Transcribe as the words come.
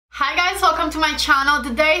Hi guys, welcome to my channel.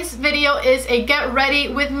 Today's video is a get ready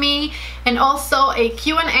with me and also a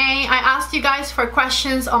Q&A. I asked you guys for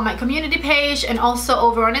questions on my community page and also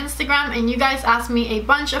over on Instagram, and you guys asked me a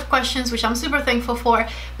bunch of questions, which I'm super thankful for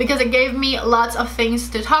because it gave me lots of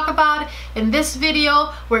things to talk about. In this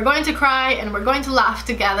video, we're going to cry and we're going to laugh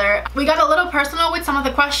together. We got a little personal with some of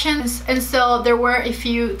the questions, and so there were a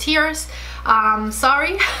few tears.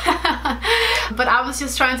 Sorry. But I was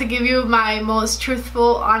just trying to give you my most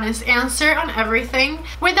truthful, honest answer on everything.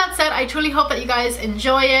 With that said, I truly hope that you guys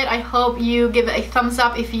enjoy it. I hope you give it a thumbs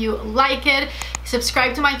up if you like it.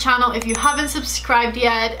 Subscribe to my channel if you haven't subscribed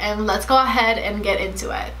yet, and let's go ahead and get into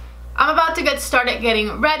it. I'm about to get started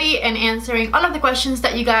getting ready and answering all of the questions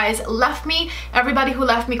that you guys left me. Everybody who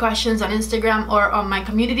left me questions on Instagram or on my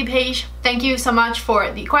community page, thank you so much for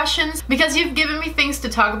the questions because you've given me things to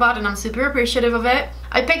talk about and I'm super appreciative of it.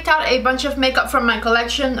 I picked out a bunch of makeup from my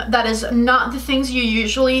collection that is not the things you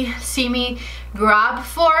usually see me grab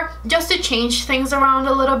for, just to change things around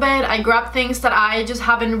a little bit. I grabbed things that I just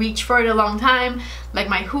haven't reached for in a long time, like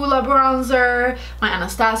my Hoola bronzer, my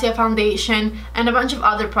Anastasia foundation, and a bunch of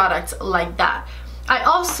other products like that. I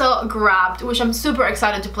also grabbed, which I'm super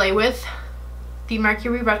excited to play with, the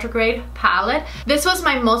Mercury Retrograde palette. This was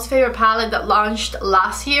my most favorite palette that launched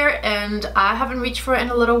last year, and I haven't reached for it in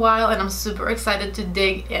a little while, and I'm super excited to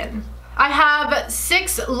dig in. I have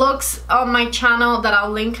 6 looks on my channel that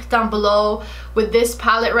I'll link down below with this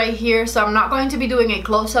palette right here, so I'm not going to be doing a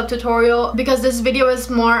close-up tutorial because this video is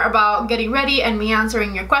more about getting ready and me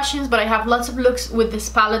answering your questions, but I have lots of looks with this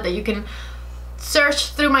palette that you can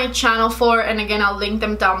search through my channel for, and again I'll link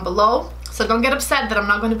them down below. So don't get upset that I'm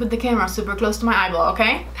not going to put the camera super close to my eyeball,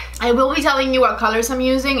 okay? I will be telling you what colors I'm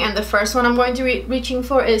using, and the first one I'm going to be reaching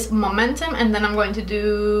for is Momentum, and then I'm going to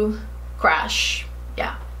do Crash.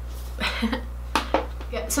 Yeah.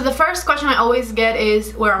 Yeah, so the first question I always get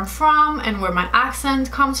is where I'm from and where my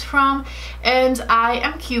accent comes from, and I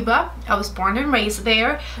am Cuba. I was born and raised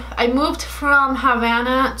there. I moved from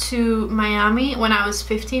Havana to Miami when I was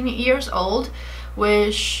 15 years old,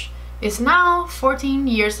 which is now 14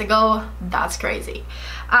 years ago. That's crazy.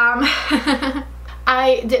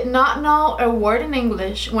 I did not know a word in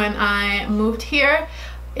English when I moved here,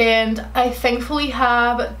 and I thankfully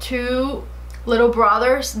have 2 little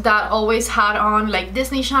brothers that always had on like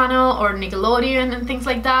Disney Channel or Nickelodeon and things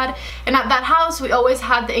like that, and at that house we always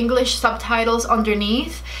had the English subtitles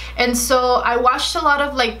underneath, and so I watched a lot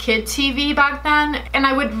of like kid TV back then, and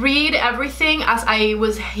I would read everything as I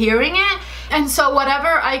was hearing it, and so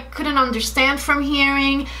whatever I couldn't understand from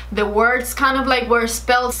hearing, the words kind of like were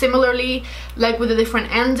spelled similarly, like with a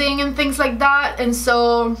different ending and things like that, and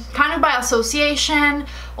so kind of by association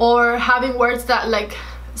or having words that like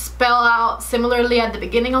spell out similarly at the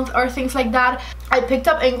beginning of or things like that, I picked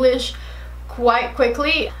up English quite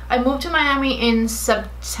quickly. I moved to Miami in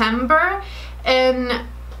September, and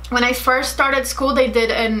when I first started school they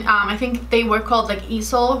did an I think they were called like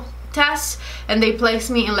ESOL tests, and they placed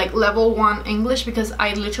me in like level 1 English because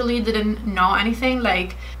I literally didn't know anything,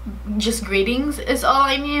 like just greetings is all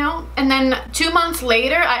I knew. And then 2 months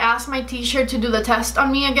later I asked my teacher to do the test on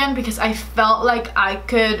me again because I felt like I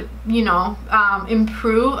could, you know,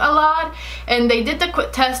 improve a lot, and they did the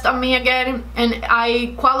test on me again, and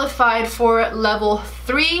I qualified for level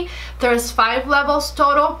 3. There's 5 levels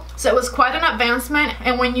total, so it was quite an advancement.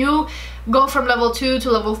 And when you go from level 2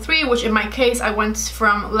 to level 3, which in my case I went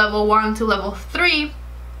from level 1 to level 3,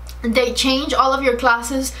 they change all of your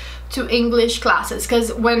classes to English classes,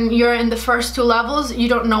 because when you're in the first 2 levels you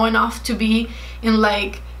don't know enough to be in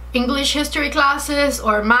like English history classes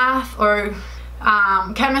or math or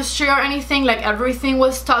chemistry or anything. Like everything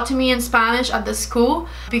was taught to me in Spanish at the school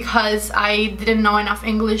because I didn't know enough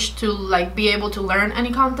English to like be able to learn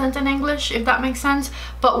any content in English, if that makes sense.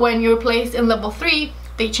 But when you're placed in level 3,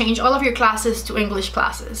 they change all of your classes to English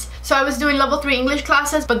classes. So I was doing level 3 English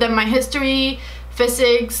classes, but then my history,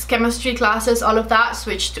 physics, chemistry classes, all of that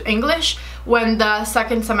switched to English when the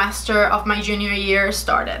 2nd semester of my junior year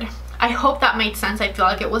started. I hope that made sense. I feel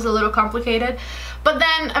like it was a little complicated. But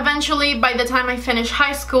then eventually, by the time I finished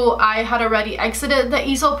high school, I had already exited the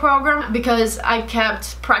ESOL program because I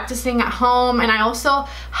kept practicing at home, and I also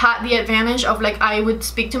had the advantage of like I would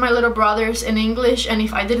speak to my little brothers in English, and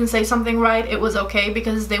if I didn't say something right it was okay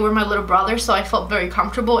because they were my little brothers, so I felt very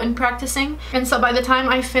comfortable in practicing. And so by the time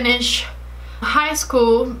I finished high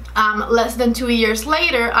school, less than 2 years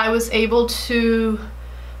later, I was able to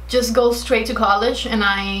just go straight to college, and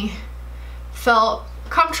I felt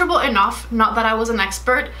comfortable enough, not that I was an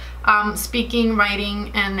expert, speaking,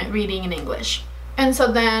 writing, and reading in English. And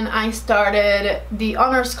so then I started the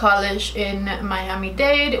honors college in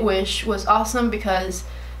Miami-Dade, which was awesome because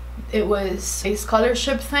it was a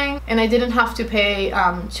scholarship thing and I didn't have to pay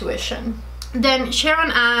tuition. Then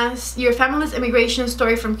Sharon asked your family's immigration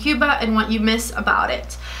story from Cuba and what you miss about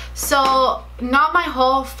it. So not my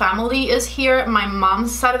whole family is here. My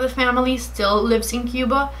mom's side of the family still lives in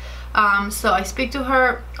Cuba. So I speak to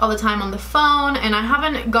her all the time on the phone, and I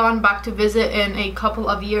haven't gone back to visit in a couple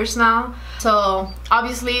of years now. So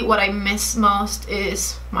obviously what I miss most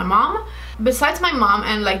is my mom. Besides my mom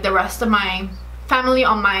and like the rest of my family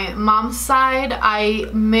on my mom's side, I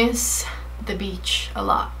miss the beach a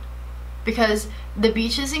lot, because the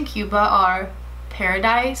beaches in Cuba are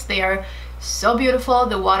paradise. They are so beautiful.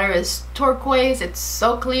 The water is turquoise, it's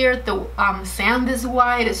so clear, the sand is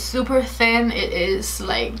white, it's super thin. It is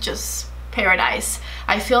like just paradise.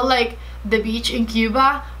 I feel like the beach in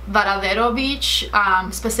Cuba, Varadero Beach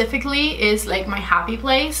specifically, is like my happy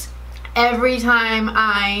place. Every time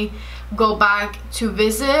I go back to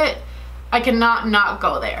visit, I cannot not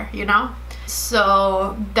go there, you know?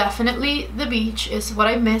 So definitely the beach is what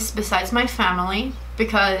I miss besides my family,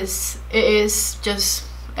 because it is just,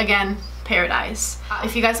 again, paradise.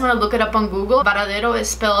 If you guys want to look it up on Google, Varadero is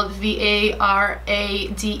spelled V-A-R-A-D-E-R-O.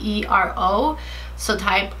 So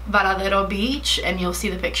type Varadero Beach and you'll see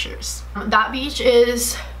the pictures. That beach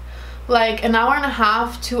is like an hour and a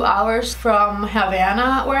half, 2 hours from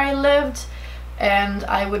Havana where I lived, and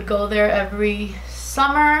I would go there every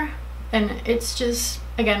summer, and it's just,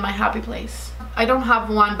 again, my happy place. I don't have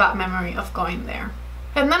one bad memory of going there.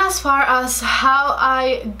 And then as far as how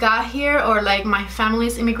I got here, or like my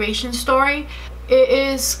family's immigration story, it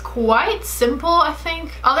is quite simple, I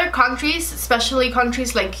think. Other countries, especially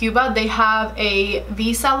countries like Cuba, they have a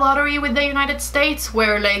visa lottery with the United States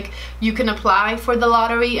where like you can apply for the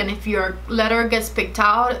lottery, and if your letter gets picked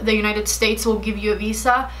out, the United States will give you a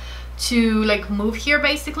visa to like move here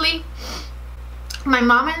basically. My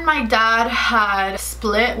mom and my dad had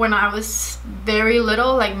split when I was very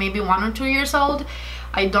little, like maybe 1 or 2 years old.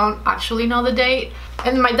 I don't actually know the date.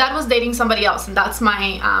 And my dad was dating somebody else, and that's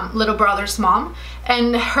my little brother's mom.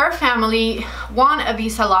 And her family won a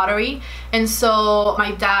visa lottery, and so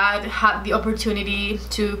my dad had the opportunity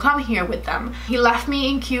to come here with them. He left me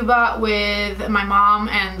in Cuba with my mom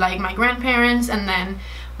and like my grandparents, and then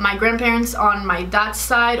my grandparents on my dad's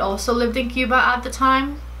side also lived in Cuba at the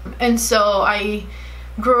time. And so I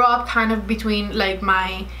grew up kind of between like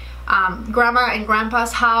my grandma and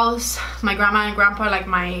grandpa's house, my grandma and grandpa, like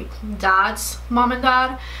my dad's mom and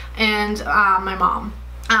dad, and my mom.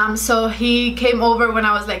 So he came over when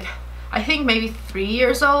I was like, I think maybe 3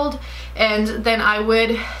 years old, and then I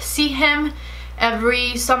would see him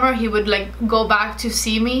every summer. He would like go back to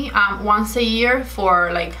see me once a year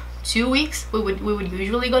for like 2 weeks. We would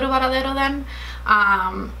usually go to Varadero then.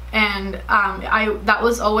 That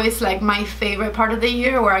was always like my favorite part of the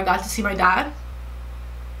year, where I got to see my dad.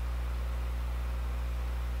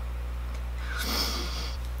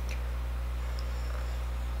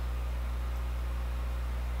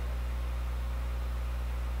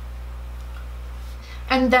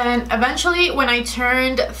 And then eventually when I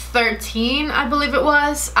turned 13, I believe it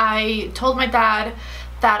was, I told my dad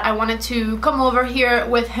that I wanted to come over here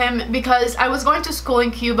with him, because I was going to school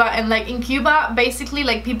in Cuba, and like in Cuba, basically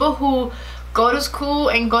like people who go to school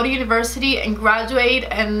and go to university and graduate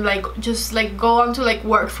and like just like go on to like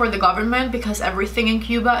work for the government, because everything in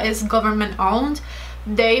Cuba is government owned,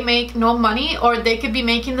 they make no money, or they could be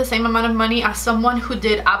making the same amount of money as someone who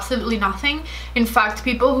did absolutely nothing. In fact,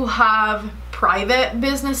 people who have private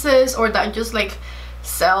businesses, or that just like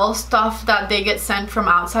sell stuff that they get sent from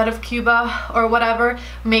outside of Cuba or whatever,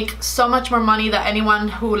 make so much more money than anyone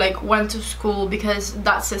who like went to school, because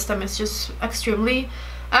that system is just extremely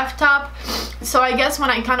effed up. So I guess when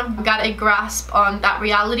I kind of got a grasp on that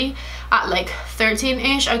reality at like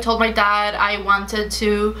 13-ish, I told my dad I wanted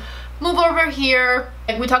to move over here.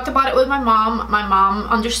 Like, we talked about it with my mom. My mom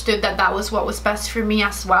understood that that was what was best for me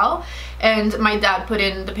as well, and my dad put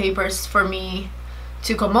in the papers for me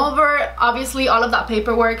to come over. Obviously all of that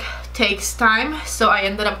paperwork takes time, so I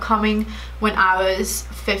ended up coming when I was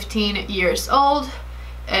 15 years old,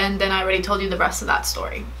 and then I already told you the rest of that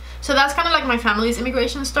story. So that's kind of like my family's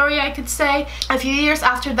immigration story, I could say. A few years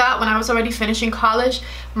after that, when I was already finishing college,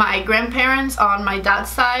 my grandparents on my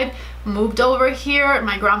dad's side moved over here.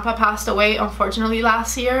 My grandpa passed away unfortunately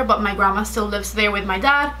last year, but my grandma still lives there with my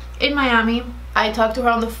dad in Miami. I talk to her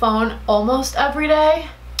on the phone almost every day.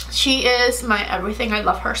 She is my everything. I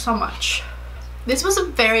love her so much. This was a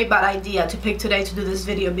very bad idea to pick today to do this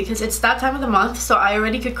video, because it's that time of the month, so I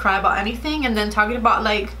already could cry about anything, and then talking about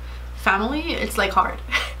like family, it's like hard.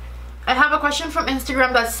 I have a question from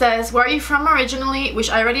Instagram that says, where are you from originally? Which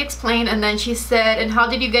I already explained. And then she said, and how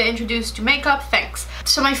did you get introduced to makeup? Thanks.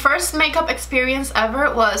 So my first makeup experience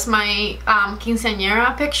ever was my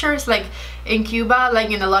quinceañera pictures. Like in Cuba,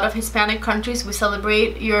 like in a lot of Hispanic countries, we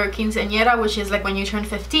celebrate your quinceañera, which is like when you turn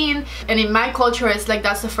 15. And in my culture, it's like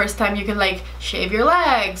that's the first time you can like shave your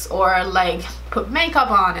legs or like put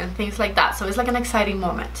makeup on and things like that. So it's like an exciting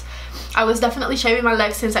moment. I was definitely shaving my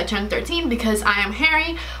legs since I turned 13 because I am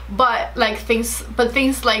hairy, but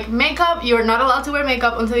things like makeup, you're not allowed to wear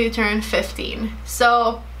makeup until you turn 15.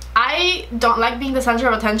 So I don't like being the center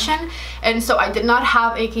of attention, and so I did not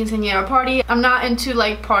have a quinceañera party. I'm not into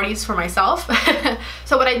like parties for myself.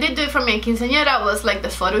 So what I did do for my quinceañera was like the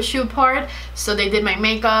photo shoot part. So they did my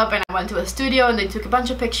makeup and I went to a studio and they took a bunch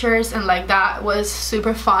of pictures, and like that was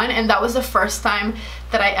super fun. And that was the first time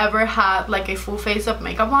that I ever had like a full face of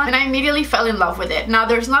makeup on, and I immediately fell in love with it. Now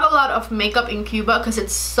there's not a lot of makeup in Cuba because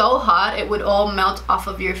it's so hot, it would all melt off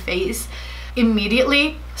of your face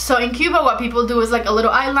immediately. So in Cuba what people do is like a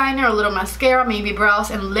little eyeliner, a little mascara, maybe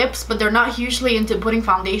brows and lips, but they're not usually into putting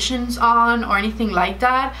foundations on or anything like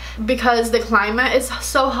that because the climate is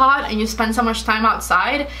so hot and you spend so much time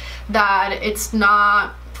outside that it's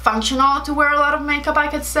not functional to wear a lot of makeup, I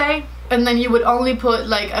could say. And then you would only put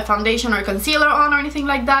like a foundation or concealer on or anything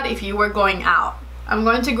like that if you were going out. I'm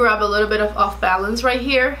going to grab a little bit of off balance right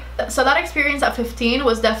here. So that experience at 15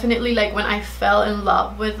 was definitely like when I fell in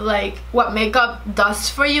love with like what makeup does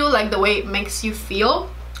for you, like the way it makes you feel.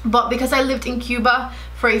 But because I lived in Cuba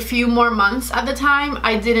for a few more months at the time,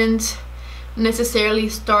 I didn't necessarily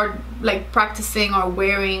start like practicing or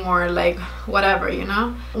wearing or like whatever, you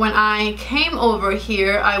know. When I came over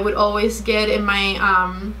here, I would always get in my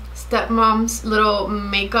stepmom's little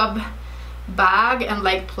makeup bag and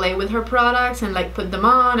like play with her products and like put them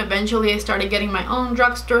on. Eventually I started getting my own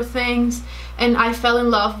drugstore things, and I fell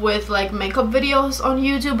in love with like makeup videos on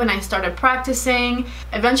YouTube and I started practicing.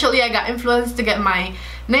 Eventually I got influenced to get my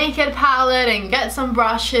naked palette and get some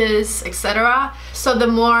brushes, etc. So the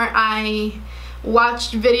more I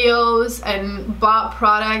watched videos and bought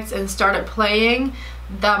products and started playing,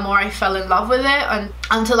 the more I fell in love with it, and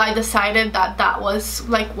until I decided that that was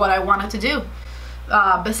like what I wanted to do.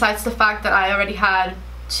 Besides the fact that I already had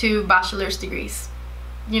 2 bachelor's degrees,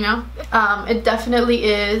 you know. It definitely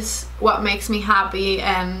is what makes me happy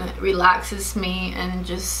and relaxes me, and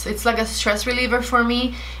just it's like a stress reliever for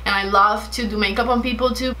me. And I love to do makeup on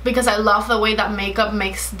people too because I love the way that makeup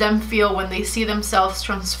makes them feel when they see themselves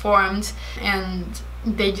transformed and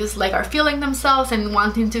they just like are feeling themselves and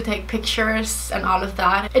wanting to take pictures and all of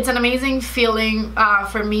that. It's an amazing feeling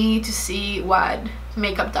for me to see what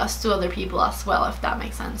makeup does to other people as well, if that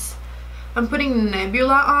makes sense. I'm putting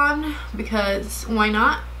Nebula on because why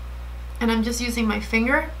not? And I'm just using my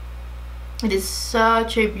finger. It is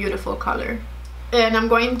such a beautiful color. And I'm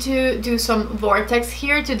going to do some Vortex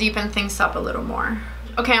here to deepen things up a little more.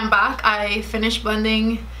 Okay, I'm back. I finished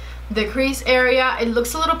blending the crease area. It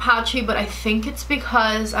looks a little patchy, but I think it's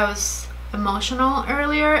because I was emotional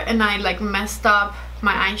earlier and I like messed up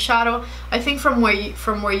my eyeshadow. I think from where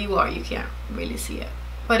you are you can't really see it,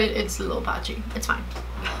 but it's a little patchy. It's fine.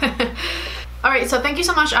 Alright, so thank you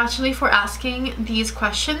so much Ashley for asking these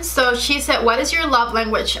questions. So she said, what is your love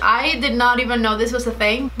language? I did not even know this was a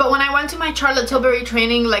thing, but when I went to my Charlotte Tilbury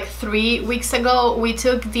training like 3 weeks ago, we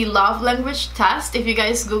took the love language test. If you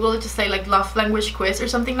guys Google it, just say like love language quiz or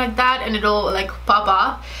something like that, and it'll like pop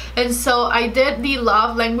up. And so I did the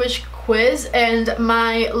love language quiz, and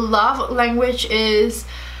my love language is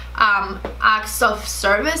acts of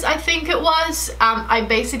service, I think it was. I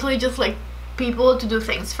basically just like people to do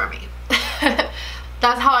things for me.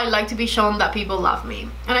 That's how I like to be shown that people love me.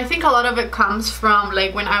 And I think a lot of it comes from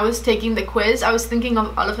like when I was taking the quiz, I was thinking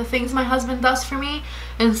of all of the things my husband does for me,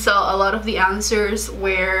 and so a lot of the answers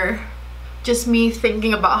were just me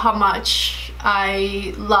thinking about how much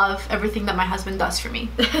I love everything that my husband does for me.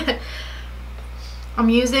 I'm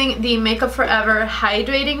using the Makeup Forever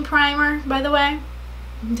Hydrating Primer, by the way.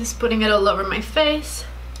 I'm just putting it all over my face.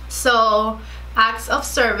 So acts of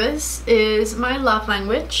service is my love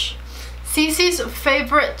language. Cece's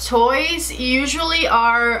favorite toys usually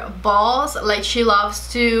are balls. Like she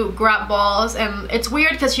loves to grab balls, and it's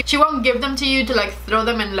weird because she won't give them to you to like throw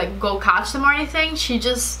them and like go catch them or anything. She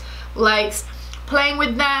just likes playing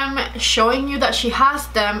with them, showing you that she has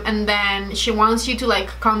them, and then she wants you to like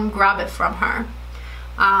come grab it from her.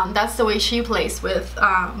 That's the way she plays with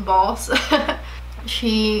balls.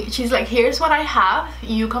 She's like, here's what I have,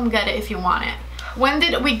 you come get it if you want it. when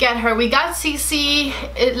did we get her? We got Cece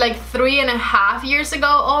like 3.5 years ago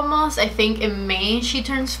almost. I think in May she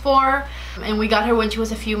turns 4, and we got her when she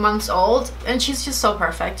was a few months old, and she's just so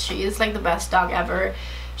perfect. She is like the best dog ever.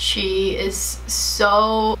 She is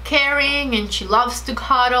so caring and she loves to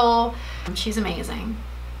cuddle. She's amazing.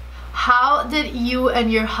 How did you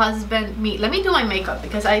and your husband meet? Let me do my makeup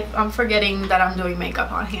because I'm forgetting that I'm doing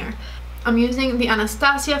makeup on here. I'm using the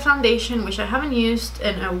Anastasia foundation, which I haven't used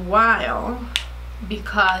in a while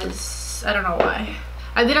because I don't know why.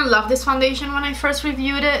 I didn't love this foundation when I first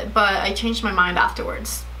reviewed it, but I changed my mind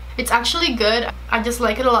afterwards. It's actually good. I just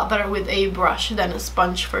like it a lot better with a brush than a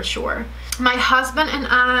sponge for sure. My husband and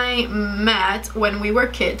I met when we were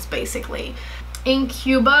kids, basically. In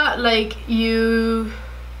Cuba, like, you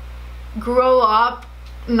grow up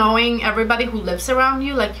knowing everybody who lives around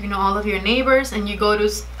you, like you know all of your neighbors, and you go to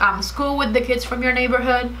school with the kids from your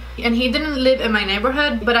neighborhood. And he didn't live in my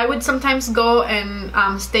neighborhood, but I would sometimes go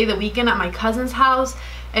and stay the weekend at my cousin's house,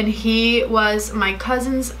 and he was my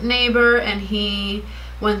cousin's neighbor and he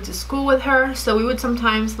went to school with her, so we would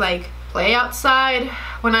sometimes like play outside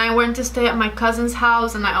when I went to stay at my cousin's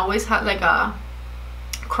house, and I always had like a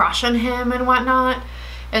crush on him and whatnot.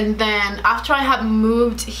 And then after I had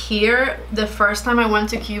moved here, the first time I went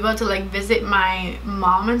to Cuba to like visit my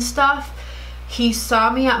mom and stuff, he saw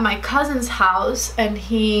me at my cousin's house and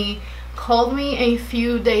he called me a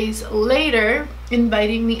few days later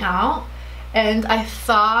inviting me out. And I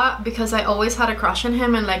thought, because I always had a crush on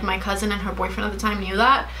him and like my cousin and her boyfriend at the time knew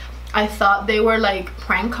that, I thought they were like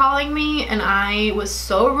prank calling me, and I was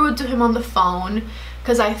so rude to him on the phone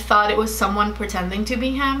because I thought it was someone pretending to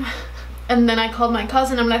be him. And then I called my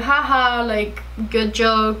cousin. I'm like, haha, like, good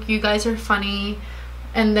joke, you guys are funny.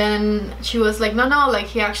 And then she was like, no, like,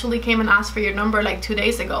 he actually came and asked for your number like 2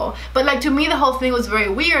 days ago. But like, to me the whole thing was very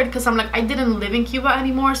weird because I'm like, I didn't live in Cuba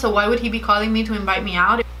anymore, so why would he be calling me to invite me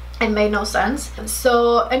out? It made no sense.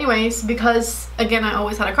 So anyways, because again I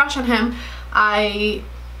always had a crush on him, I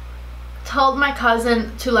told my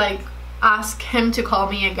cousin to like ask him to call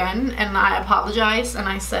me again, and I apologized and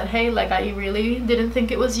I said, hey, like, I really didn't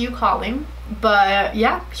think it was you calling, but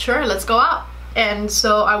yeah, sure, let's go out. And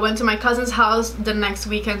so I went to my cousin's house the next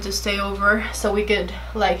weekend to stay over so we could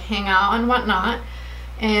like hang out and whatnot,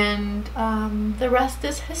 and the rest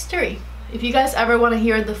is history. If you guys ever want to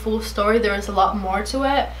hear the full story, there is a lot more to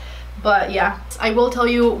it. But yeah, I will tell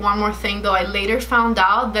you one more thing though. I later found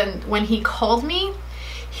out that when he called me,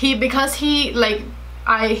 because he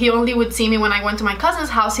only would see me when I went to my cousin's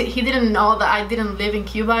house, he didn't know that I didn't live in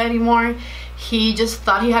Cuba anymore. He just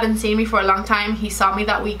thought he hadn't seen me for a long time. He saw me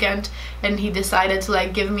that weekend and he decided to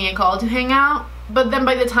like give me a call to hang out. But then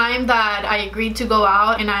by the time that I agreed to go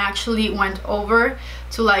out and I actually went over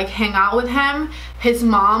to like hang out with him, his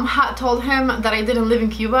mom had told him that I didn't live in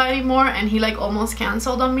Cuba anymore, and he like almost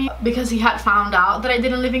canceled on me because he had found out that I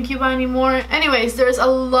didn't live in Cuba anymore. Anyways, there's a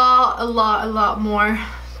lot more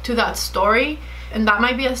to that story, and that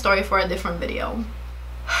might be a story for a different video.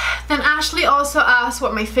 Then Ashley also asked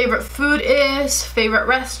what my favorite food is, favorite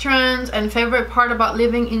restaurants, and favorite part about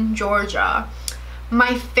living in Georgia.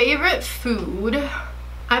 My favorite food,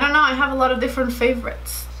 I don't know, I have a lot of different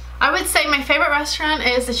favorites. I would say my favorite restaurant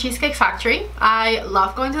is the Cheesecake Factory. I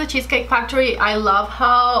love going to the Cheesecake Factory. I love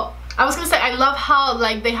how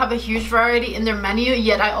like they have a huge variety in their menu,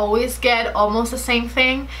 yet I always get almost the same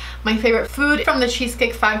thing. My favorite food from the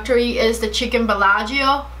Cheesecake Factory is the chicken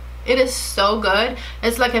Bellagio. It is so good.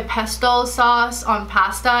 It's like a pesto sauce on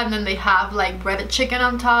pasta, and then they have like breaded chicken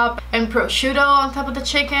on top and prosciutto on top of the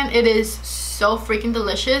chicken. It is so freaking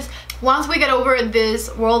delicious. Once we get over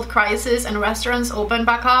this world crisis and restaurants open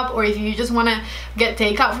back up, or if you just want to get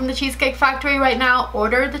takeout from the Cheesecake Factory right now,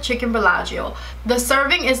 order the chicken Bellagio. The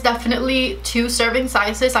serving is definitely 2 serving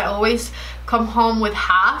sizes. I always come home with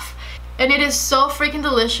half, and it is so freaking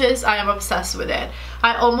delicious. I am obsessed with it.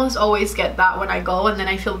 I almost always get that when I go, and then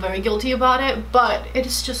I feel very guilty about it, but it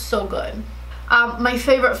is just so good. My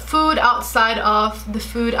favorite food outside of the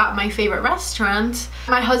food at my favorite restaurant,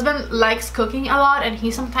 my husband likes cooking a lot, and he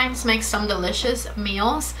sometimes makes some delicious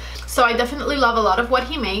meals, so I definitely love a lot of what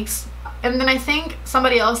he makes. And then I think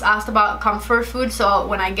somebody else asked about comfort food, so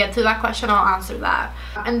when I get to that question I'll answer that.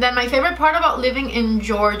 And then my favorite part about living in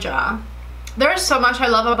Georgia, there's so much I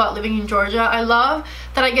love about living in Georgia. I love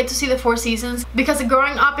that I get to see the 4 seasons, because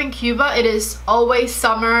growing up in Cuba it is always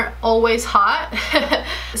summer, always hot.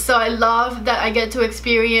 So I love that I get to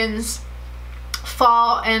experience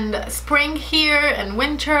fall and spring here and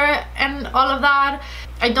winter and all of that.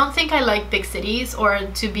 I don't think I like big cities or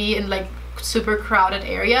to be in like super crowded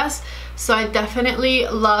areas. So I definitely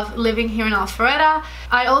love living here in Alpharetta.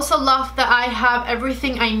 I also love that I have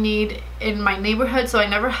everything I need in my neighborhood, so I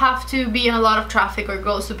never have to be in a lot of traffic or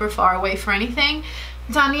go super far away for anything.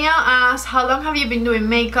 Tania asks, how long have you been doing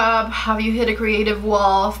makeup? Have you hit a creative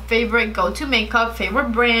wall? Favorite go-to makeup,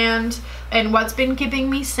 favorite brand, and what's been keeping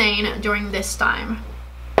me sane during this time?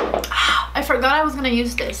 I forgot I was gonna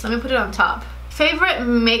use this. Let me put it on top. Favorite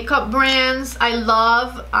makeup brands, I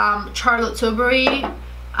love Charlotte Tilbury.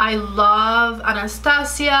 I love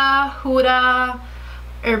Anastasia, Huda,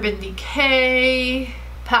 Urban Decay,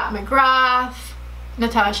 Pat McGrath,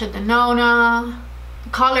 Natasha Denona,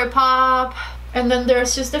 Colourpop, and then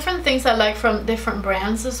there's just different things I like from different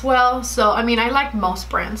brands as well. So I mean, I like most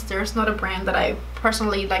brands. There's not a brand that I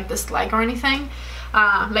personally like dislike or anything.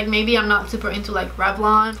 Like maybe I'm not super into like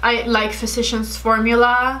Revlon. I like Physicians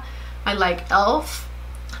Formula. I like e.l.f.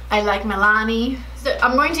 I like Milani.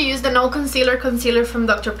 I'm going to use the No Concealer from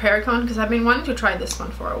Dr. Perricone because I've been wanting to try this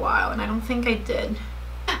one for a while and I don't think I did.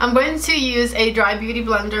 I'm going to use a dry beauty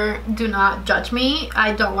blender. Do not judge me.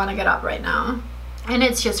 I don't want to get up right now. And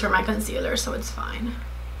it's just for my concealer, so it's fine.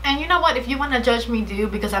 And you know what? If you want to judge me, do,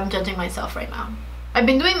 because I'm judging myself right now. I've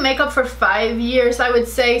been doing makeup for 5 years, I would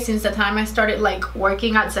say, since the time I started like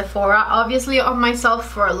working at Sephora. Obviously on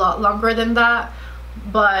myself for a lot longer than that.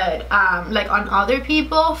 But like on other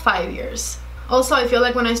people, 5 years. Also, I feel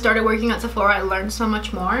like when I started working at Sephora, I learned so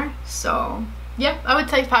much more. So yeah, I would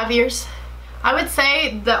say 5 years. I would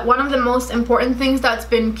say that one of the most important things that's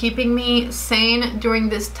been keeping me sane during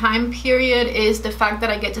this time period is the fact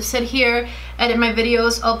that I get to sit here, edit my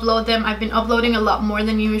videos, upload them. I've been uploading a lot more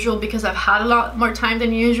than usual because I've had a lot more time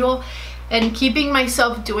than usual. And keeping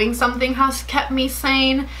myself doing something has kept me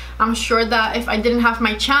sane. I'm sure that if I didn't have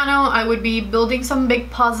my channel, I would be building some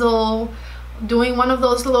big puzzle, doing one of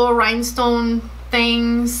those little rhinestone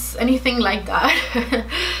things, anything like that.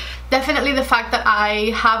 Definitely the fact that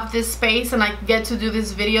I have this space and I get to do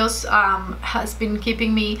these videos has been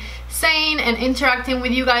keeping me sane, and interacting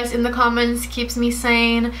with you guys in the comments keeps me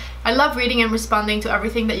sane. I love reading and responding to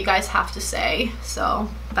everything that you guys have to say, so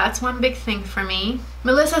that's one big thing for me.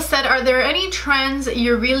 Melissa said, are there any trends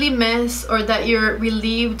you really miss or that you're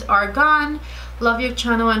relieved are gone? Love your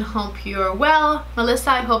channel and hope you're well. Melissa,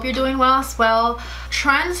 I hope you're doing well as well.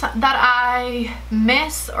 Trends that I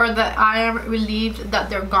miss or that I am relieved that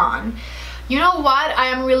they're gone. You know what? I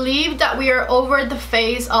am relieved that we are over the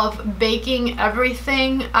phase of baking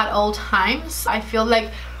everything at all times. I feel like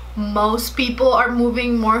most people are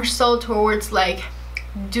moving more so towards like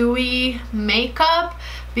dewy makeup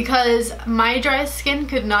because my dry skin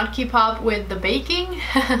could not keep up with the baking.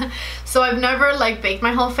 So I've never like baked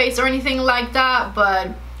my whole face or anything like that, but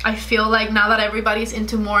I feel like now that everybody's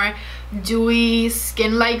into more dewy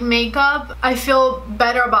skin-like makeup, I feel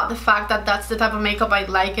better about the fact that that's the type of makeup I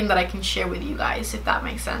like and that I can share with you guys, if that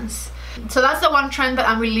makes sense. So that's the one trend that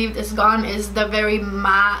I'm relieved is gone, is the very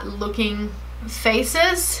matte looking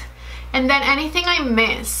faces. And then anything I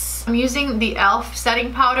miss, I'm using the e.l.f.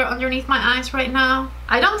 setting powder underneath my eyes right now.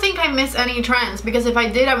 I don't think I miss any trends because if I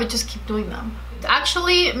did, I would just keep doing them.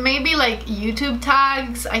 Actually, maybe like YouTube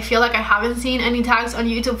tags. I feel like I haven't seen any tags on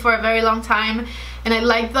YouTube for a very long time and I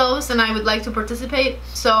like those and I would like to participate.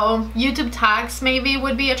 So YouTube tags maybe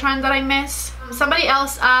would be a trend that I miss. Somebody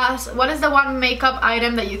else asked, what is the one makeup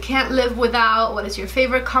item that you can't live without? What is your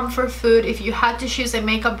favorite comfort food? If you had to choose a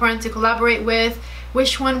makeup brand to collaborate with,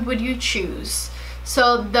 which one would you choose?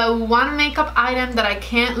 So the one makeup item that I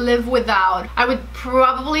can't live without, I would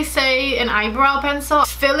probably say an eyebrow pencil.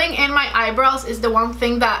 Filling in my eyebrows is the one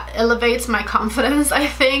thing that elevates my confidence, I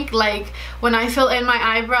think. Like when I fill in my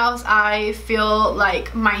eyebrows, I feel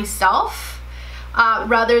like myself.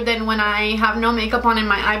 Rather than when I have no makeup on and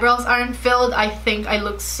my eyebrows aren't filled, I think I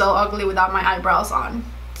look so ugly without my eyebrows on.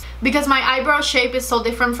 Because my eyebrow shape is so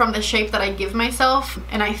different from the shape that I give myself,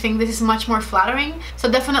 and I think this is much more flattering. So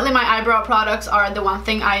definitely my eyebrow products are the one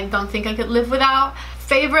thing I don't think I could live without.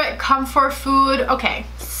 Favorite comfort food? Okay,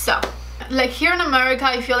 so like here in America,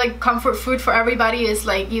 I feel like comfort food for everybody is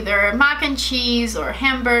like either mac and cheese or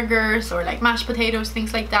hamburgers or like mashed potatoes,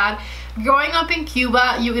 things like that. Growing up in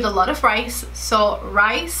Cuba, you eat a lot of rice, so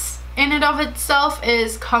rice in and of itself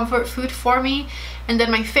is comfort food for me. And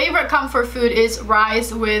then my favorite comfort food is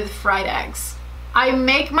rice with fried eggs. I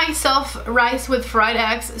make myself rice with fried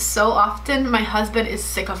eggs so often, my husband is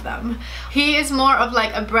sick of them. He is more of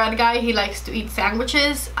like a bread guy, he likes to eat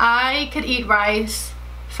sandwiches. I could eat rice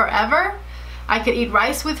forever. I could eat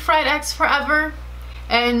rice with fried eggs forever.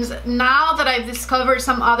 And now that I've discovered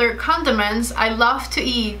some other condiments, I love to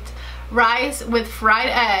eat rice with fried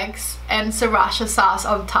eggs and sriracha sauce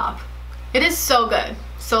on top. It is so good.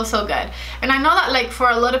 So good. And I know that like for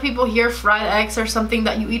a lot of people here, fried eggs are something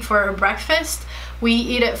that you eat for breakfast. We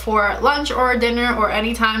eat it for lunch or dinner or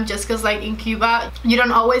anytime, just because like in Cuba you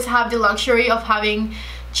don't always have the luxury of having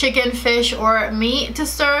chicken, fish, or meat to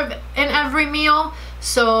serve in every meal.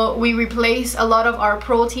 So we replace a lot of our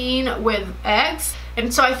protein with eggs.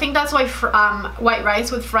 And so I think that's why white rice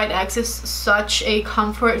with fried eggs is such a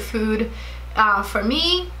comfort food for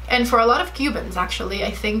me and for a lot of Cubans actually.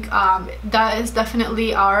 I think that is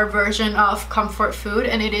definitely our version of comfort food,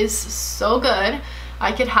 and it is so good.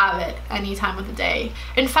 I could have it any time of the day.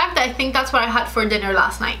 In fact, I think that's what I had for dinner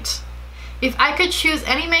last night. If I could choose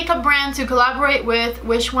any makeup brand to collaborate with,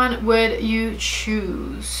 which one would you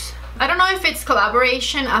choose? I don't know if it's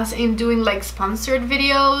collaboration as in doing like sponsored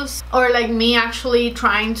videos or like me actually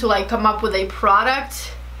trying to like come up with a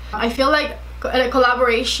product. I feel like a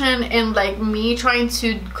collaboration and like me trying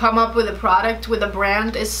to come up with a product with a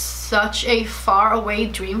brand is such a far away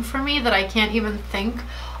dream for me that I can't even think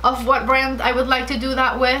of what brand I would like to do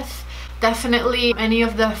that with. Definitely any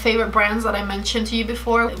of the favorite brands that I mentioned to you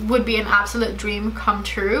before would be an absolute dream come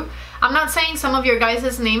true. I'm not saying some of your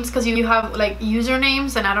guys' names because you have like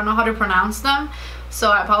usernames and I don't know how to pronounce them, so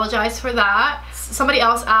I apologize for that. Somebody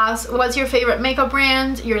else asked, what's your favorite makeup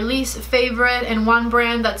brand, your least favorite, and one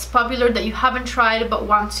brand that's popular that you haven't tried but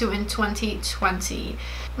want to in 2020?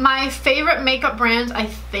 My favorite makeup brand, I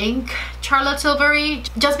think Charlotte Tilbury,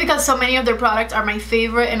 just because so many of their products are my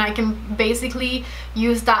favorite and I can basically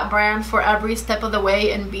use that brand for every step of the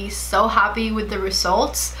way and be so happy with the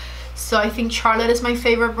results. So I think Charlotte is my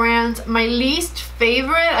favorite brand. My least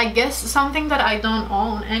favorite, I guess something that I don't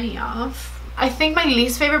own any of. I think my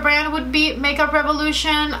least favorite brand would be Makeup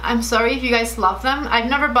Revolution. I'm sorry if you guys love them. I've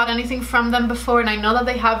never bought anything from them before and I know that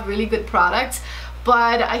they have really good products,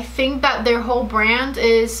 but I think that their whole brand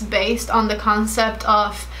is based on the concept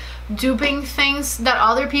of duping things that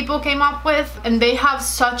other people came up with, and they have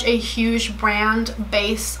such a huge brand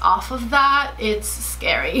based off of that. It's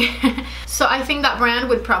scary. So I think that brand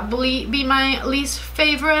would probably be my least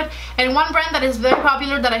favorite. And one brand that is very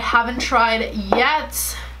popular that I haven't tried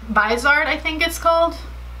yet, Vizart, I think it's called,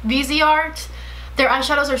 VZart. Their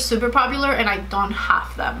eyeshadows are super popular and I don't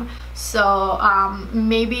have them, so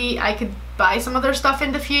maybe I could buy some of their stuff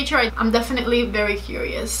in the future. I'm definitely very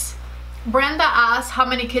curious. Brenda asked how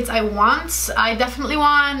many kids I want. I definitely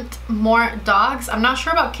want more dogs. I'm not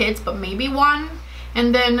sure about kids, but maybe one.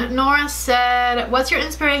 And then Nora said, what's your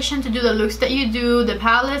inspiration to do the looks that you do, the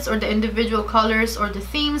palettes or the individual colors or the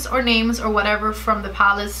themes or names or whatever from the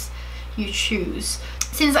palettes you choose?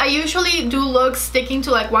 Since I usually do looks sticking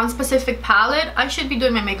to like one specific palette, I should be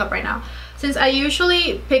doing my makeup right now. Since I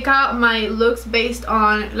usually pick out my looks based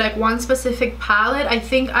on like one specific palette, I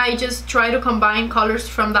think I just try to combine colors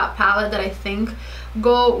from that palette that I think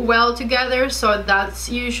go well together. So that's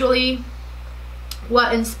usually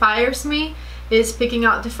what inspires me, is picking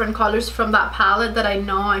out different colors from that palette that I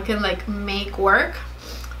know I can like make work.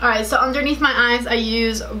 Alright, so underneath my eyes I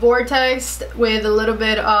use Vortex with a little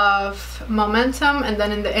bit of Momentum, and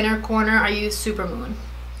then in the inner corner I use Supermoon.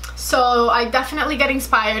 So I definitely get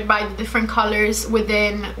inspired by the different colors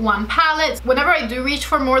within one palette. Whenever I do reach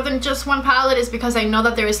for more than just one palette, is because I know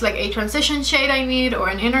that there is like a transition shade I need or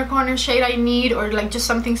an inner corner shade I need, or like just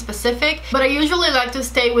something specific. But I usually like to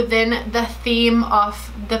stay within the theme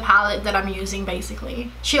of the palette that I'm using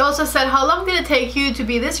basically. She also said, how long did it take you to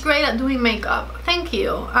be this great at doing makeup? Thank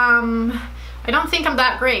you. I don't think I'm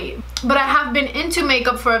that great, but I have been into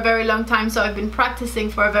makeup for a very long time, so I've been practicing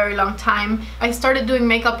for a very long time. I started doing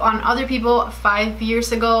makeup on other people 5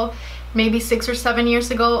 years ago, maybe 6 or 7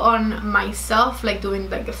 years ago on myself, like doing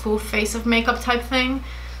like a full face of makeup type thing.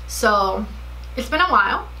 So it's been a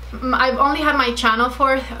while. I've only had my channel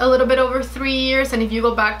for a little bit over 3 years, and if you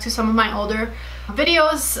go back to some of my older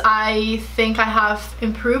videos, I think I have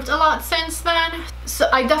improved a lot since then. So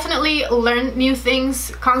I definitely learn new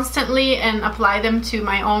things constantly and apply them to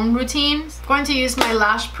my own routine. I'm going to use my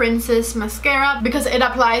Lash Princess mascara because it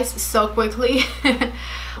applies so quickly.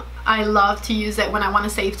 I love to use it when I want to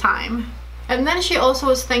save time. And then she also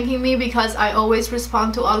was thanking me because I always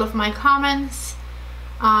respond to all of my comments,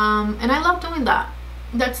 and I love doing that.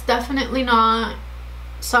 That's definitely not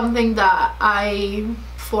something that I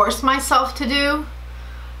force myself to do.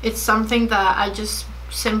 It's something that I just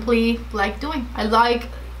simply like doing. I like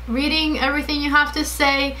reading everything you have to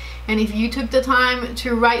say, and if you took the time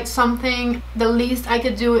to write something, the least I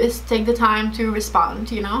could do is take the time to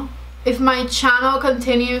respond, you know? If my channel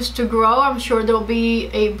continues to grow, I'm sure there'll be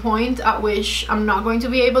a point at which I'm not going to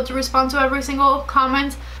be able to respond to every single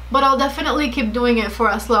comment, but I'll definitely keep doing it for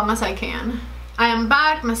as long as I can. I am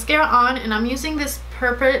back, mascara on, and I'm using this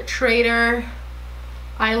Perpetrator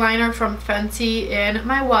eyeliner from Fenty in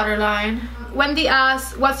my waterline. Wendy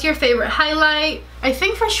asks, what's your favorite highlight? I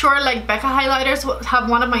think for sure like Becca highlighters have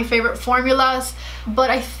one of my favorite formulas,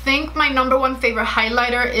 but I think my #1 favorite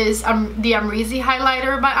highlighter is the Amrezy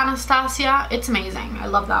highlighter by Anastasia. It's amazing. I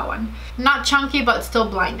love that one. Not chunky, but still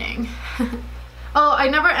blinding. Oh, I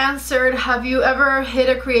never answered, have you ever hit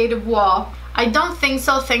a creative wall? I don't think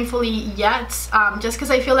so, thankfully, yet, just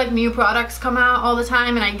because I feel like new products come out all the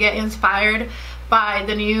time and I get inspired by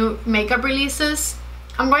the new makeup releases.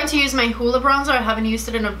 I'm going to use my Hoola bronzer. I haven't used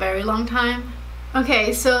it in a very long time.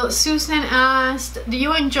 Okay, so Susan asked, do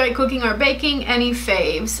you enjoy cooking or baking? Any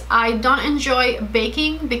faves? I don't enjoy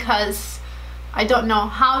baking because I don't know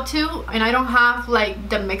how to, and I don't have like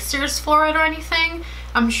the mixers for it or anything.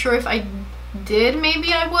 I'm sure if I did,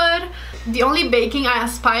 maybe I would. The only baking I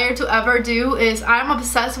aspire to ever do is, I'm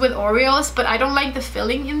obsessed with Oreos, but I don't like the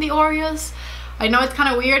filling in the Oreos. I know it's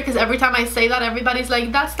kind of weird because every time I say that, everybody's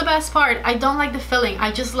like, that's the best part. I don't like the filling.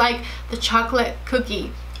 I just like the chocolate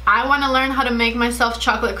cookie. I want to learn how to make myself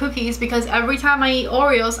chocolate cookies because every time I eat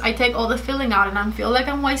Oreos, I take all the filling out and I feel like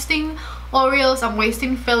I'm wasting Oreos, I'm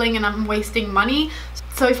wasting filling, and I'm wasting money.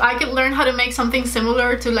 So if I could learn how to make something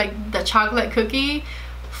similar to like the chocolate cookie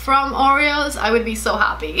from Oreos, I would be so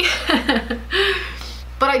happy.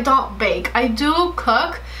 But I don't bake. I do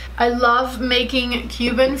cook. I love making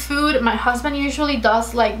Cuban food. My husband usually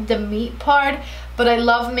does like the meat part, but I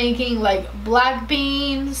love making like black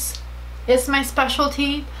beans. It's my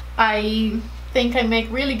specialty. I think I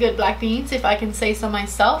make really good black beans, if I can say so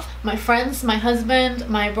myself. My friends, my husband,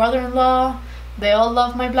 my brother-in-law, they all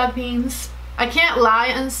love my black beans. I can't lie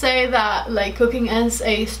and say that like cooking is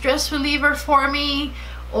a stress reliever for me,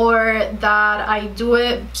 or that I do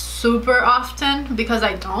it super often, because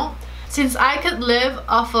I don't. Since I could live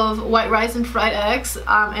off of white rice and fried eggs,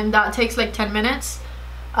 and that takes like 10 minutes,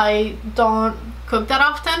 I don't cook that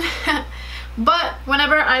often. But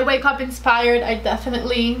whenever I wake up inspired, I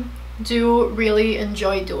definitely do really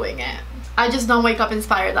enjoy doing it. I just don't wake up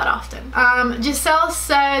inspired that often. Giselle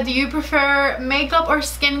said, do you prefer makeup or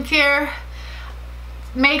skincare?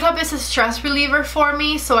 Makeup is a stress reliever for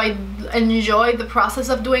me, so I enjoy the process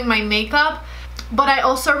of doing my makeup. But I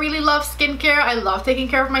also really love skincare. I love taking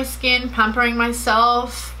care of my skin, pampering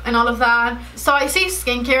myself, and all of that. So I see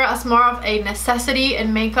skincare as more of a necessity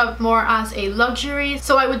and makeup more as a luxury.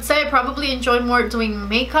 So I would say I probably enjoy more doing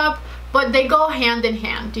makeup, but they go hand in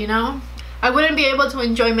hand, you know? I wouldn't be able to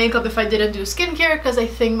enjoy makeup if I didn't do skincare, because I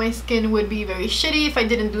think my skin would be very shitty if I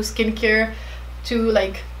didn't do skincare to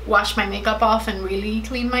like wash my makeup off and really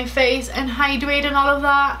clean my face and hydrate and all of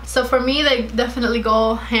that. So for me, they definitely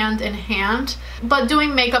go hand in hand, but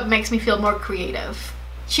doing makeup makes me feel more creative.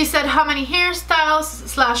 She said, how many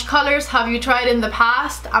hairstyles / colors have you tried in the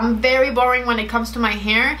past? I'm very boring when it comes to my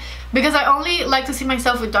hair because I only like to see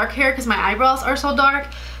myself with dark hair because my eyebrows are so dark.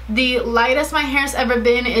 The lightest my hair's ever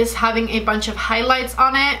been is having a bunch of highlights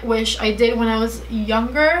on it, which I did when I was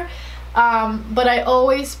younger. But I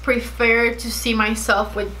always prefer to see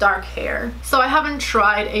myself with dark hair. So I haven't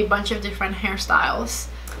tried a bunch of different hairstyles.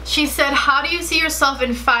 She said, how do you see yourself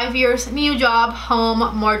in 5 years? New job,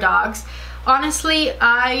 home, more dogs. Honestly,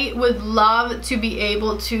 I would love to be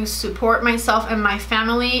able to support myself and my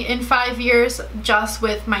family in 5 years just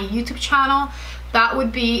with my YouTube channel. That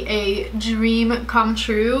would be a dream come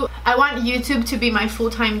true. I want YouTube to be my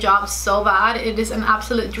full-time job so bad. It is an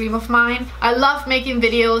absolute dream of mine. I love making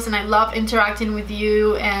videos and I love interacting with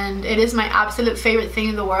you, and it is my absolute favorite thing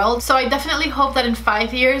in the world. So I definitely hope that in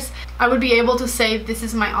 5 years I would be able to say this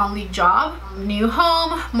is my only job. New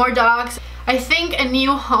home, more dogs. I think a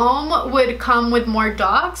new home would come with more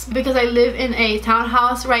dogs because I live in a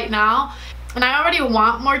townhouse right now. And I already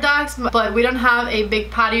want more dogs, but we don't have a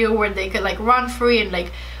big patio where they could like run free and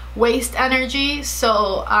like waste energy.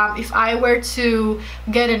 So if I were to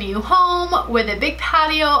get a new home with a big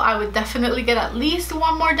patio, I would definitely get at least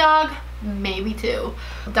 1 more dog, maybe 2.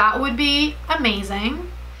 That would be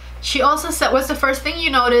amazing. She also said, what's the first thing you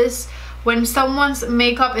notice when someone's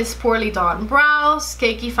makeup is poorly done? Brows,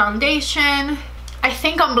 cakey foundation. I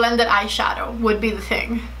think unblended eyeshadow would be the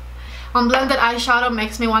thing. Unblended eyeshadow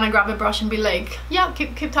makes me want to grab a brush and be like, yeah,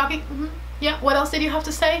 keep talking. Yeah, what else did you have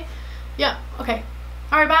to say? Yeah, okay.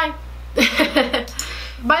 All right, bye.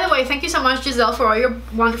 By the way, thank you so much, Giselle, for all your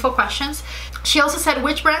wonderful questions. She also said,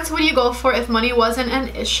 which brands would you go for if money wasn't an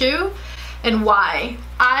issue, and why?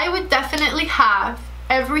 I would definitely have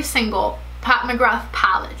every single Pat McGrath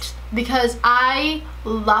palette because I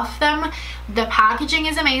love them. The packaging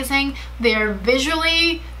is amazing. They're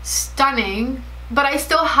visually stunning, but I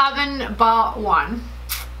still haven't bought one.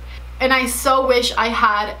 and I so wish I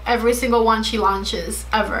had every single one she launches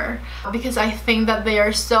ever, because I think that they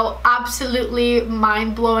are so absolutely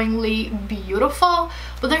mind-blowingly beautiful,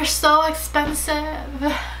 but they're so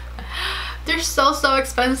expensive. They're so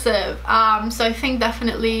expensive. So I think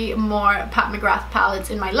definitely more Pat McGrath palettes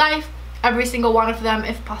in my life, every single one of them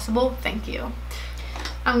if possible. Thank you.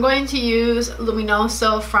 I'm going to use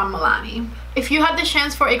Luminoso from Milani. If you had the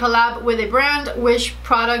chance for a collab with a brand, which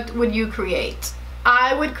product would you create?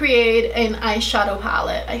 I would create an eyeshadow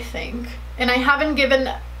palette, I think. And I haven't given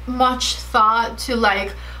much thought to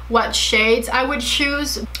like what shades I would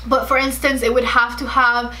choose, but for instance, it would have to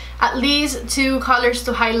have at least 2 colors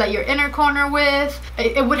to highlight your inner corner with.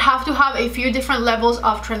 It would have to have a few different levels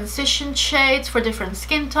of transition shades for different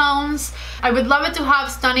skin tones. I would love it to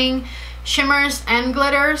have stunning shimmers and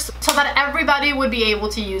glitters so that everybody would be able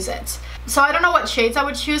to use it. So I don't know what shades I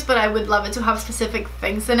would choose, but I would love it to have specific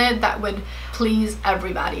things in it that would please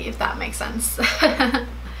everybody, if that makes sense.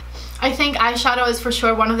 I think eyeshadow is for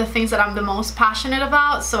sure one of the things that I'm the most passionate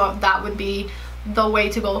about, so that would be the way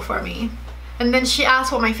to go for me. And then she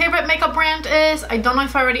asked what my favorite makeup brand is. I don't know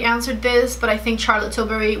if I already answered this, but I think Charlotte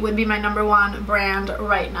Tilbury would be my #1 brand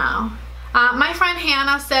right now. My friend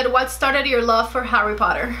Hannah said, what started your love for Harry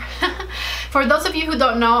Potter? For those of you who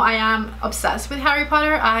don't know, I am obsessed with Harry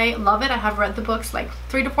Potter. I love it. I have read the books like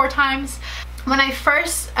 3 to 4 times. When I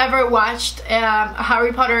first ever watched a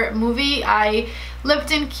Harry Potter movie, I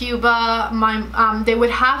lived in Cuba. They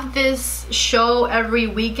would have this show every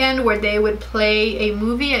weekend where they would play a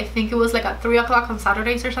movie. I think it was like at 3 o'clock on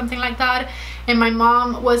Saturdays or something like that. And my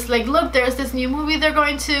mom was like, look, there's this new movie they're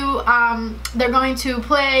going to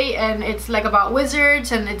play, and it's like about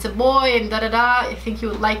wizards and it's a boy and da-da-da. I think you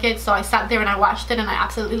would like it. So I sat there and I watched it and I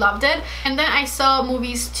absolutely loved it. And then I saw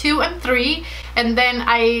movies 2 and 3, and then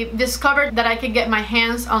I discovered that I could get my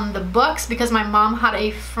hands on the books because my mom had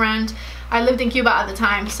a friend. I lived in Cuba at the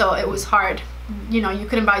time, so it was hard. You know, you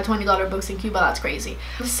couldn't buy $20 books in Cuba. That's crazy.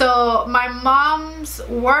 So my mom's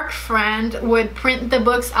work friend would print the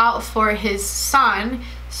books out for his son.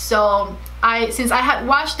 So since I had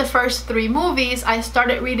watched the first 3 movies, I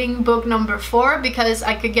started reading book number 4 because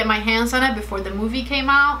I could get my hands on it before the movie came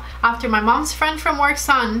out. After my mom's friend from work's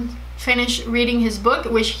son finished reading his book,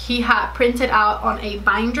 which he had printed out on a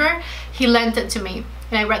binder, he lent it to me.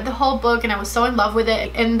 And I read the whole book and I was so in love with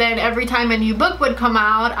it. And then every time a new book would come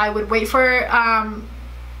out, I would wait for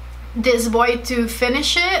this boy to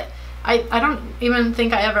finish it. I don't even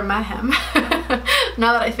think I ever met him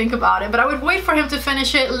now that I think about it, but I would wait for him to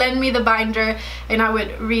finish it, lend me the binder, and I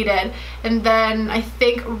would read it. And then I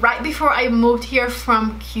think right before I moved here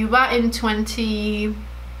from Cuba in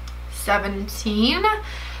 2017,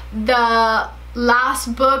 the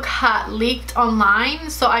last book had leaked online,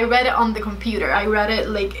 so I read it on the computer. I read it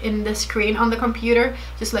like in the screen on the computer,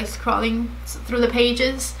 just like scrolling through the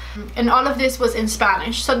pages, and all of this was in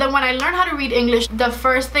Spanish. So then when I learned how to read English, the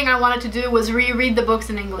first thing I wanted to do was reread the books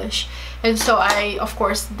in English, and so I of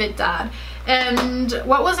course did that. And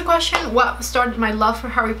what was the question? What started my love for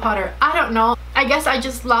Harry Potter? I don't know. I guess I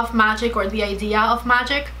just love magic, or the idea of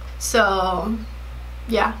magic. So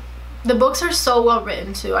yeah. The books are so well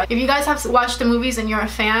written too. If you guys have watched the movies and you're a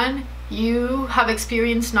fan, you have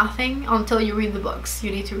experienced nothing until you read the books. You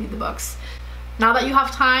need to read the books. Now that you have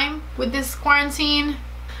time with this quarantine,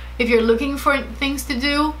 if you're looking for things to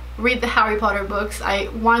do, read the Harry Potter books. I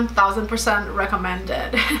 1000% recommend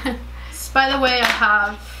it. By the way, I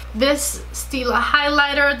have this Stile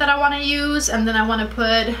highlighter that I want to use, and then I want to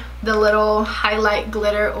put the little highlight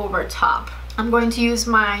glitter over top. I'm going to use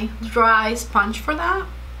my dry sponge for that.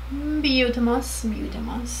 Beautimous,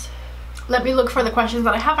 beautimous. Let me look for the questions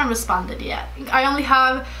that I haven't responded yet. I only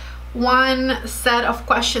have 1 set of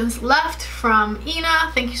questions left from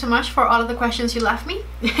Ina. Thank you so much for all of the questions you left me.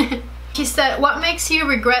 She said, what makes you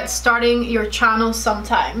regret starting your channel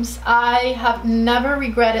sometimes? I have never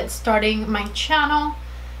regretted starting my channel.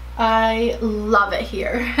 I love it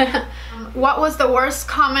here. What was the worst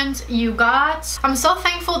comment you got? I'm so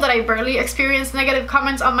thankful that I barely experienced negative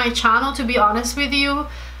comments on my channel, to be honest with you.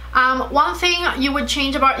 One thing you would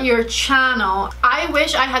change about your channel, I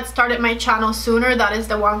wish I had started my channel sooner. That is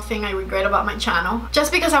the one thing I regret about my channel,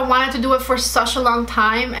 just because I wanted to do it for such a long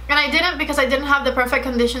time, and I didn't, because I didn't have the perfect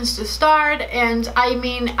conditions to start. And I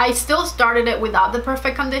mean, I still started it without the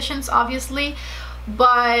perfect conditions, obviously,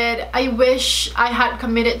 but I wish I had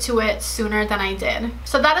committed to it sooner than I did.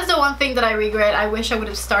 So that is the one thing that I regret. I wish I would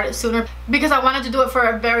have started sooner, because I wanted to do it for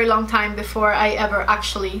a very long time before I ever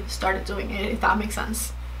actually started doing it, if that makes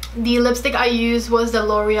sense. The lipstick I used was the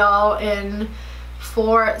L'Oreal in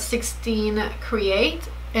 416 Create,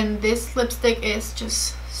 and this lipstick is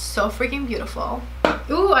just So freaking beautiful.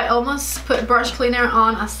 Ooh, I almost put brush cleaner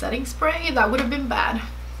on a setting spray. That would have been bad.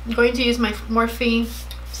 I'm going to use my Morphe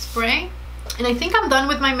spray. And I think I'm done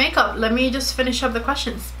with my makeup. Let me just finish up the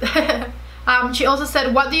questions. She also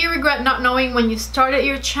said, what do you regret not knowing when you started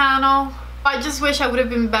your channel? I just wish I would have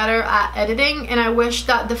been better at editing, and I wish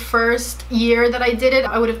that the first year that I did it,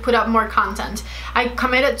 I would have put up more content. I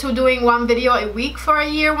committed to doing 1 video a week for a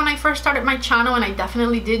year when I first started my channel, and I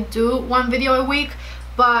definitely did do 1 video a week,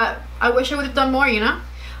 but I wish I would have done more, you know?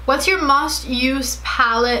 What's your most used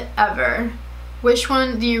palette ever? Which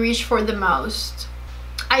one do you reach for the most?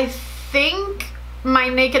 I think my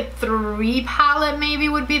Naked 3 palette maybe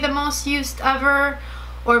would be the most used ever.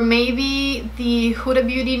 Or maybe the Huda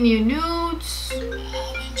Beauty New Nudes.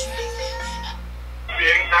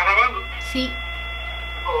 See?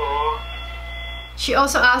 She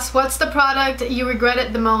also asked, what's the product you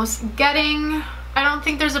regretted the most getting? I don't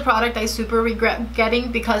think there's a product I super regret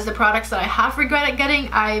getting, because the products that I have regretted getting,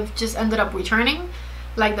 I've just ended up returning.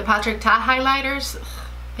 Like the Patrick Ta highlighters.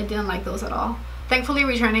 I didn't like those at all. Thankfully,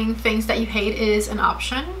 returning things that you hate is an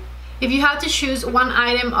option. If you had to choose 1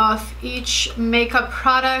 item of each makeup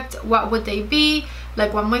product, what would they be?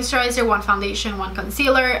 Like 1 moisturizer, 1 foundation, 1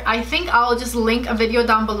 concealer. I think I'll just link a video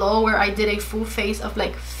down below where I did a full face of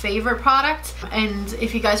like favorite products. And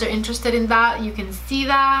if you guys are interested in that, you can see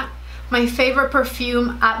that. My favorite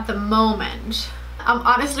perfume at the moment. I'm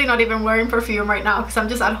honestly not even wearing perfume right now because I'm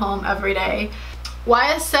just at home every day.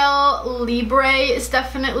 YSL Libre is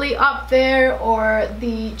definitely up there, or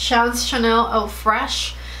the Chance Chanel Eau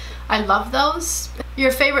Fresh. I love those.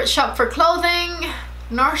 Your favorite shop for clothing?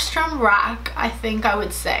 Nordstrom Rack, I think I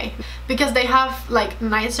would say, because they have like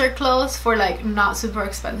nicer clothes for like not super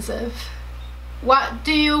expensive. What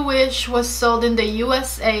do you wish was sold in the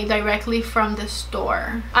USA directly from the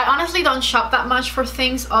store? I honestly don't shop that much for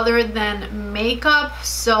things other than makeup,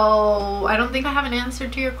 so I don't think I have an answer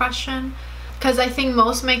to your question, because I think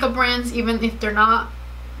most makeup brands, even if they're not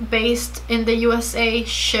based in the USA,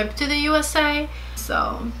 ship to the USA,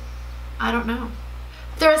 so I don't know.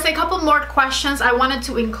 There's a couple more questions I wanted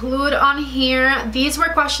to include on here. These were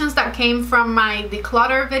questions that came from my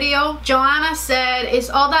declutter video. Joanna said,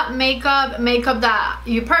 is all that makeup that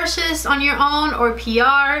you purchased on your own or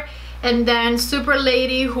PR? And then Super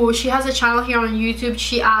Lady, who she has a channel here on YouTube,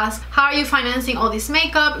 she asked, how are you financing all this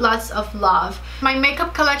makeup? Lots of love. My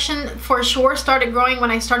makeup collection for sure started growing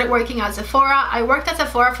when I started working at Sephora. I worked at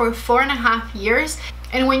Sephora for 4.5 years.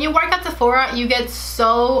 And when you work at Sephora, you get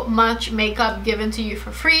so much makeup given to you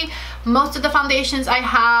for free. Most of the foundations I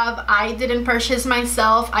have, I didn't purchase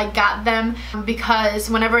myself. I got them because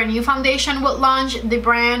whenever a new foundation would launch, the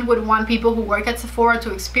brand would want people who work at Sephora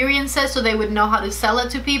to experience it so they would know how to sell it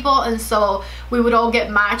to people. And so we would all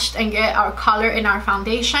get matched and get our color in our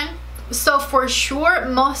foundation. So for sure,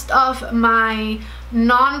 most of my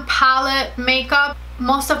non-palette makeup,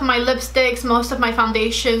 most of my lipsticks, most of my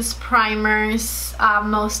foundations, primers,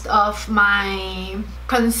 most of my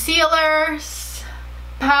concealers,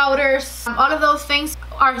 powders, all of those things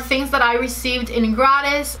are things that I received in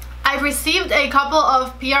gratis. I've received a couple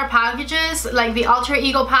of PR packages, like the Alter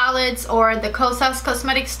Ego palettes or the Kosas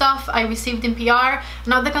cosmetic stuff I received in PR.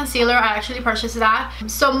 Not the concealer, I actually purchased that.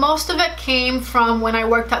 So most of it came from when I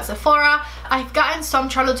worked at Sephora. I've gotten some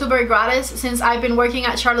Charlotte Tilbury gratis since I've been working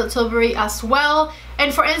at Charlotte Tilbury as well.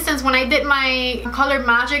 And for instance, when I did my Color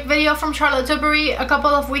Magic video from Charlotte Tilbury a couple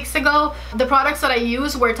of weeks ago, the products that I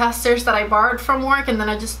used were testers that I borrowed from work and then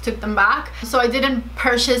I just took them back. So I didn't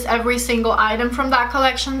purchase every single item from that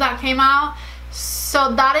collection that came out.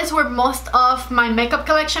 So that is where most of my makeup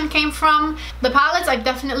collection came from. The palettes, I've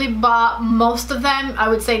definitely bought most of them. I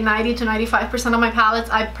would say 90 to 95% of my palettes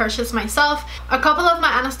I purchased myself. A couple of my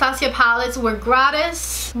Anastasia palettes were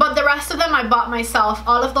gratis, but the rest of them I bought myself.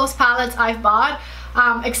 All of those palettes I've bought.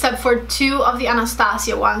 Except for 2 of the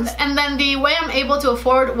Anastasia ones. And then the way I'm able to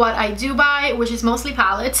afford what I do buy, which is mostly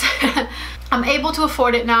palettes, I'm able to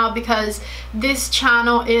afford it now because this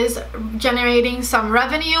channel is generating some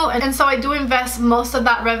revenue, and so I do invest most of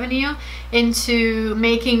that revenue into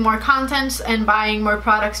making more content and buying more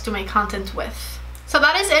products to make content with. So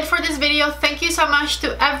that is it for this video. Thank you so much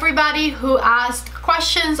to everybody who asked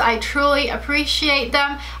questions. I truly appreciate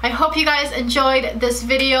them. I hope you guys enjoyed this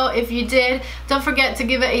video. If you did, don't forget to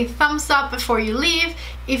give it a thumbs up before you leave.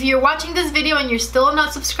 If you're watching this video and you're still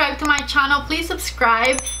not subscribed to my channel, please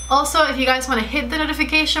subscribe. Also, if you guys want to hit the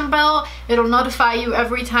notification bell, it'll notify you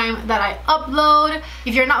every time that I upload.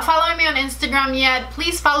 If you're not following me on Instagram yet,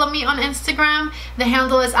 please follow me on Instagram. The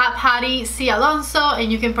handle is @PattyCAlonso,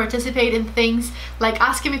 and you can participate in things like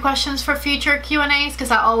asking me questions for future Q&As,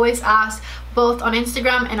 because I always ask both on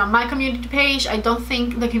Instagram and on my community page. I don't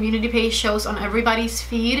think the community page shows on everybody's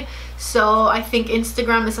feed, so I think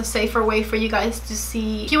Instagram is a safer way for you guys to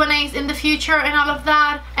see Q&As in the future and all of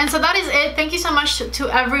that. And so that is it. Thank you so much to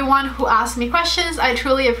everyone who asked me questions. I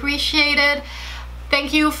truly appreciate it.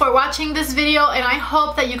 Thank you for watching this video, and I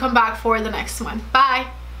hope that you come back for the next one.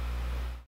 Bye!